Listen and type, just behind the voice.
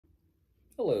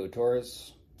Hello,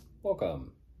 Taurus.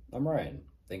 Welcome. I'm Ryan.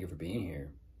 Thank you for being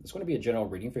here. It's going to be a general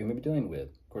reading for whom you may be dealing with.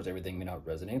 Of course, everything may not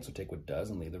resonate, so take what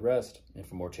does and leave the rest. And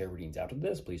for more tarot readings after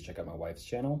this, please check out my wife's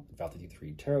channel.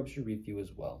 Theyre Tarot should read for you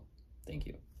as well. Thank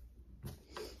you.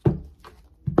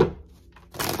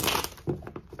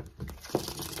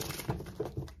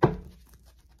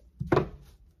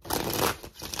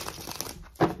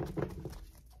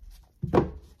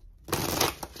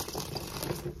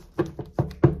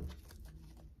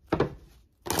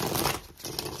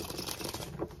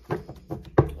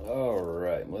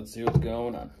 Let's see what's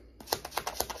going on.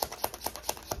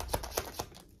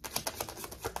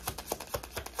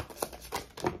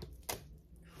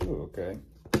 Ooh, okay.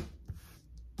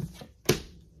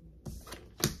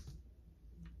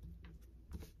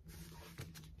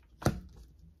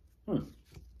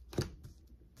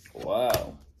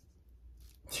 Wow.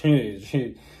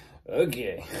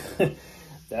 Okay.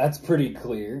 That's pretty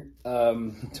clear.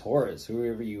 Taurus,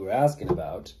 whoever you were asking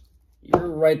about, you're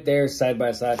right there side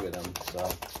by side with him, so.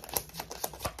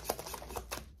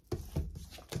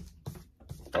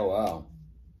 Oh, wow.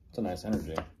 It's a nice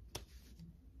energy.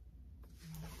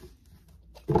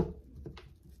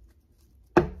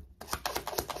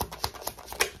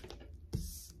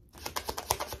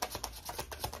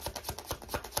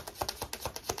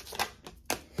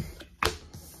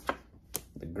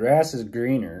 The grass is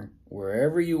greener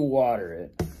wherever you water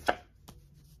it.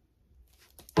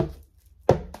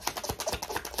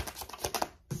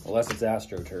 Unless it's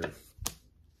AstroTurf.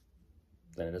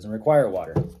 Then it doesn't require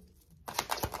water.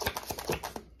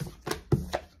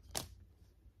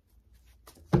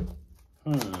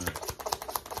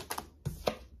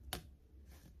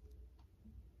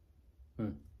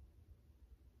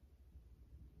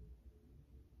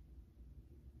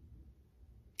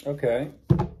 Okay.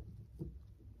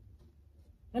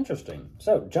 Interesting.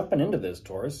 So, jumping into this,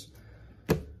 Taurus,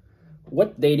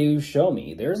 what they do show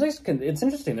me, it's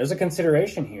interesting, there's a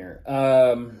consideration here.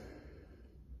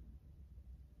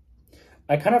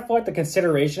 I kind of feel like the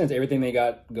consideration is everything they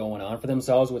got going on for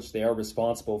themselves, which they are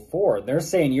responsible for. They're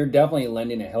saying you're definitely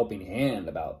lending a helping hand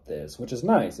about this, which is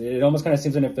nice. It almost kind of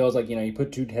seems and it feels like, you know, you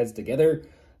put two heads together.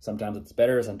 Sometimes it's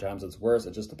better, sometimes it's worse.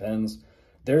 It just depends.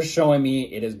 They're showing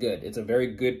me it is good. It's a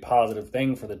very good, positive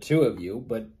thing for the two of you,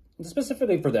 but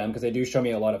specifically for them, because they do show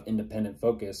me a lot of independent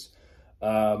focus.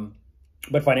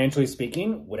 But financially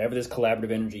speaking, whatever this collaborative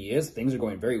energy is, things are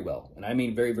going very well. And I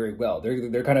mean very, very well.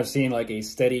 They're kind of seeing like a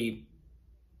steady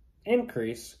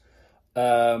increase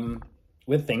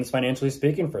with things financially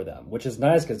speaking for them, which is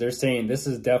nice because they're saying this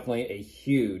is definitely a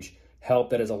huge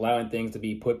help that is allowing things to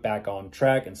be put back on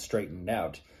track and straightened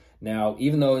out. Now,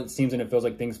 even though it seems and it feels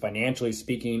like things financially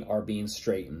speaking are being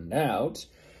straightened out,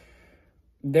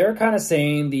 they're kind of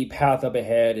saying the path up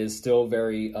ahead is still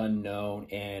very unknown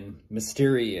and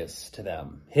mysterious to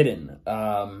them, hidden.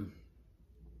 I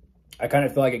kind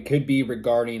of feel like it could be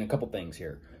regarding a couple things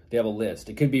here. They have a list.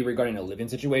 It could be regarding a living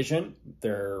situation,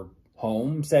 their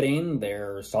home setting,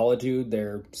 their solitude,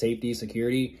 their safety,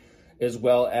 security, as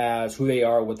well as who they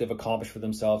are, what they've accomplished for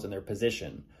themselves and their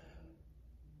position.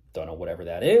 Don't know whatever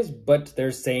that is, but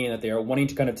they're saying that they are wanting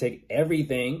to kind of take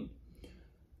everything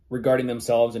regarding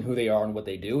themselves and who they are and what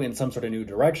they do in some sort of new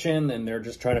direction, and they're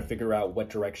just trying to figure out what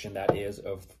direction that is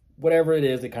of whatever it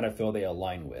is they kind of feel they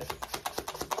align with.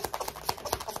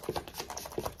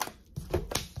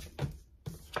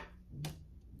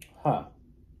 Huh.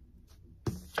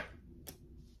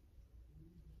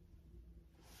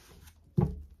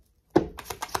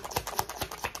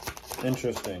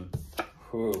 Interesting.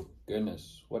 Oh,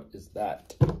 goodness. What is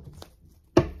that?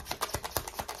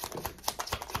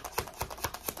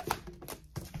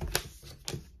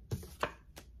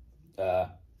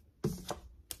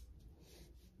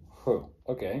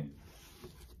 Okay.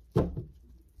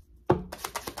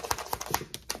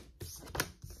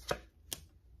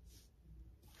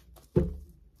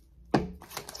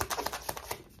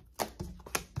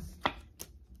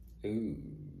 Ooh.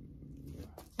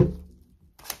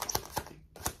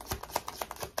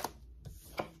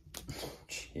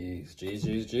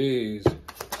 Jeez.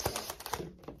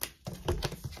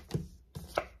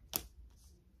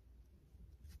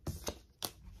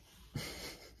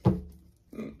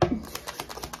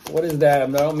 What is that? I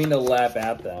don't mean to laugh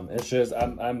at them. It's just,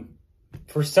 I'm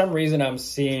for some reason I'm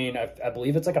seeing, I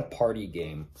believe it's like a party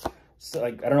game. So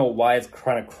like, I don't know why it's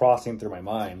kind of crossing through my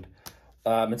mind.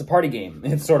 It's a party game.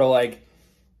 It's sort of like,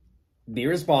 be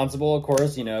responsible, of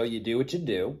course, you know, you do what you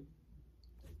do.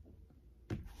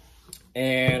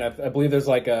 And I believe there's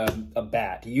like a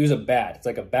bat. You use a bat. It's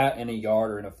like a bat in a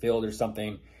yard or in a field or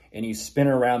something. And you spin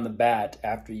around the bat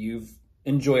after you've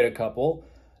enjoyed a couple.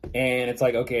 And it's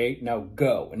like, okay, now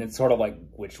go. And it's sort of like,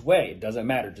 which way? It doesn't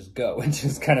matter, just go and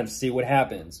just kind of see what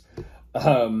happens.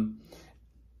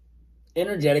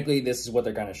 Energetically, this is what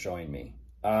they're kind of showing me.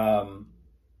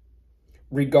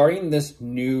 Regarding this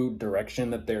new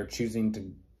direction that they're choosing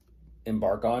to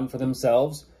embark on for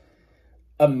themselves,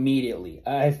 immediately,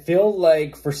 I feel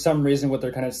like for some reason what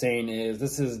they're kind of saying is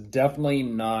this is definitely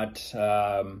not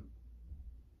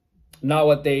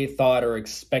what they thought or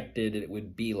expected it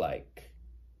would be like.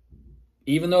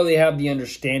 Even though they have the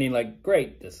understanding, like,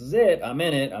 great, this is it, I'm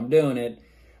in it, I'm doing it,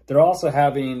 they're also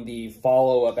having the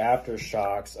follow-up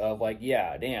aftershocks of like,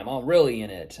 yeah, damn, I'm really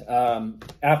in it.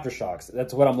 Aftershocks,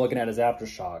 that's what I'm looking at as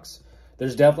aftershocks.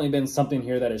 There's definitely been something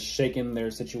here that has shaken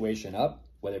their situation up,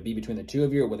 whether it be between the two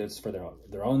of you or whether it's for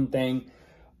their own thing.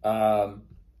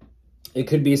 It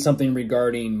could be something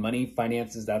regarding money,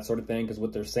 finances, that sort of thing, because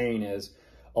what they're saying is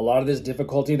a lot of this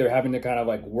difficulty, they're having to kind of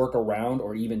like work around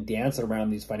or even dance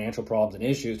around these financial problems and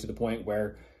issues to the point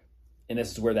where, and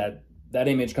this is where that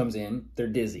image comes in, they're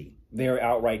dizzy. They're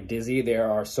outright dizzy. They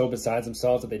are so besides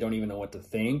themselves that they don't even know what to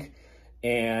think.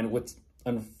 And what's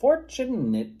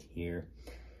unfortunate here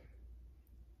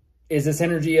is this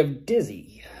energy of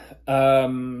dizzy.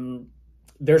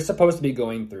 They're supposed to be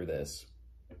going through this.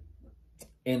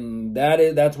 And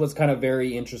that's what's kind of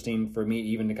very interesting for me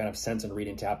even to kind of sense and read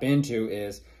and tap into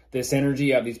is this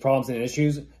energy of these problems and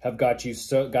issues have got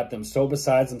them so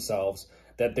besides themselves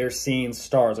that they're seeing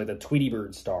stars, like the Tweety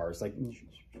Bird stars, like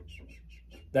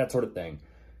that sort of thing.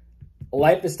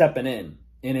 Life is stepping in,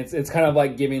 and it's kind of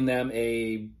like giving them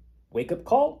a wake-up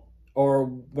call, or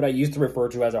what I used to refer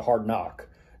to as a hard knock.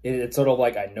 It's sort of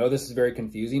like, I know this is very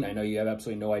confusing. I know you have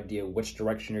absolutely no idea which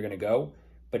direction you're going to go,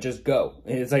 but just go.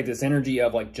 And it's like this energy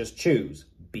of like, just choose,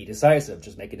 be decisive,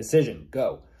 just make a decision,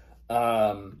 go.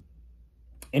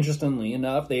 Interestingly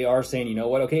enough, they are saying, you know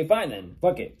what, okay, fine then,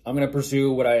 fuck it. I'm going to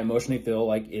pursue what I emotionally feel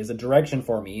like is a direction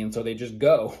for me, and so they just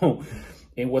go.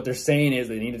 And what they're saying is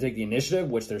they need to take the initiative,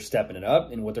 which they're stepping it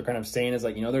up, and what they're kind of saying is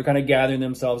like, you know, they're kind of gathering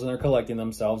themselves and they're collecting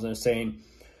themselves, and they're saying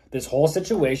this whole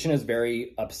situation is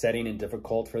very upsetting and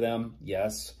difficult for them,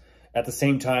 yes. At the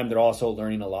same time, they're also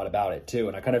learning a lot about it too,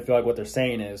 and I kind of feel like what they're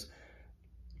saying is,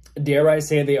 dare I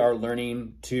say they are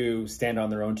learning to stand on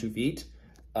their own 2 feet.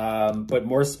 But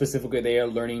more specifically, they are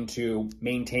learning to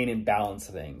maintain and balance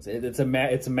things. It's a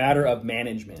matter of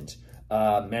management,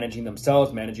 managing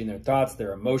themselves, managing their thoughts,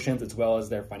 their emotions, as well as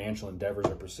their financial endeavors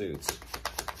or pursuits.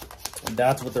 And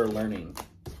that's what they're learning.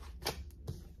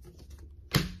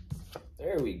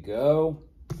 There we go.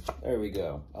 There we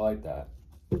go. I like that.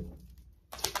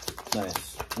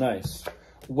 Nice. Nice.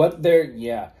 What they're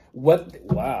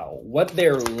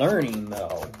learning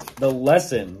though, the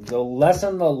lesson,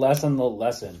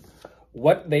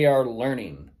 what they are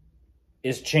learning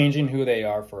is changing who they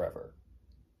are forever.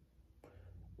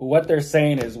 What they're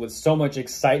saying is with so much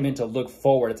excitement to look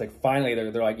forward, it's like finally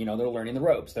they're like, you know, they're learning the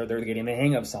ropes. They're getting the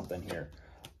hang of something here.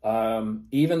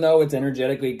 Even though it's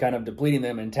energetically kind of depleting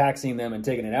them and taxing them and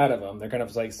taking it out of them, they're kind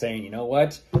of like saying, you know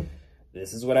what?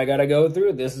 This is what I got to go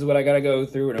through. This is what I got to go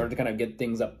through in order to kind of get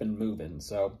things up and moving.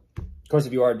 So, of course,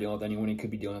 if you are dealing with anyone, you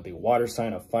could be dealing with a water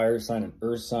sign, a fire sign, an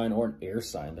earth sign, or an air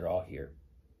sign. They're all here.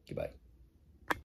 Goodbye.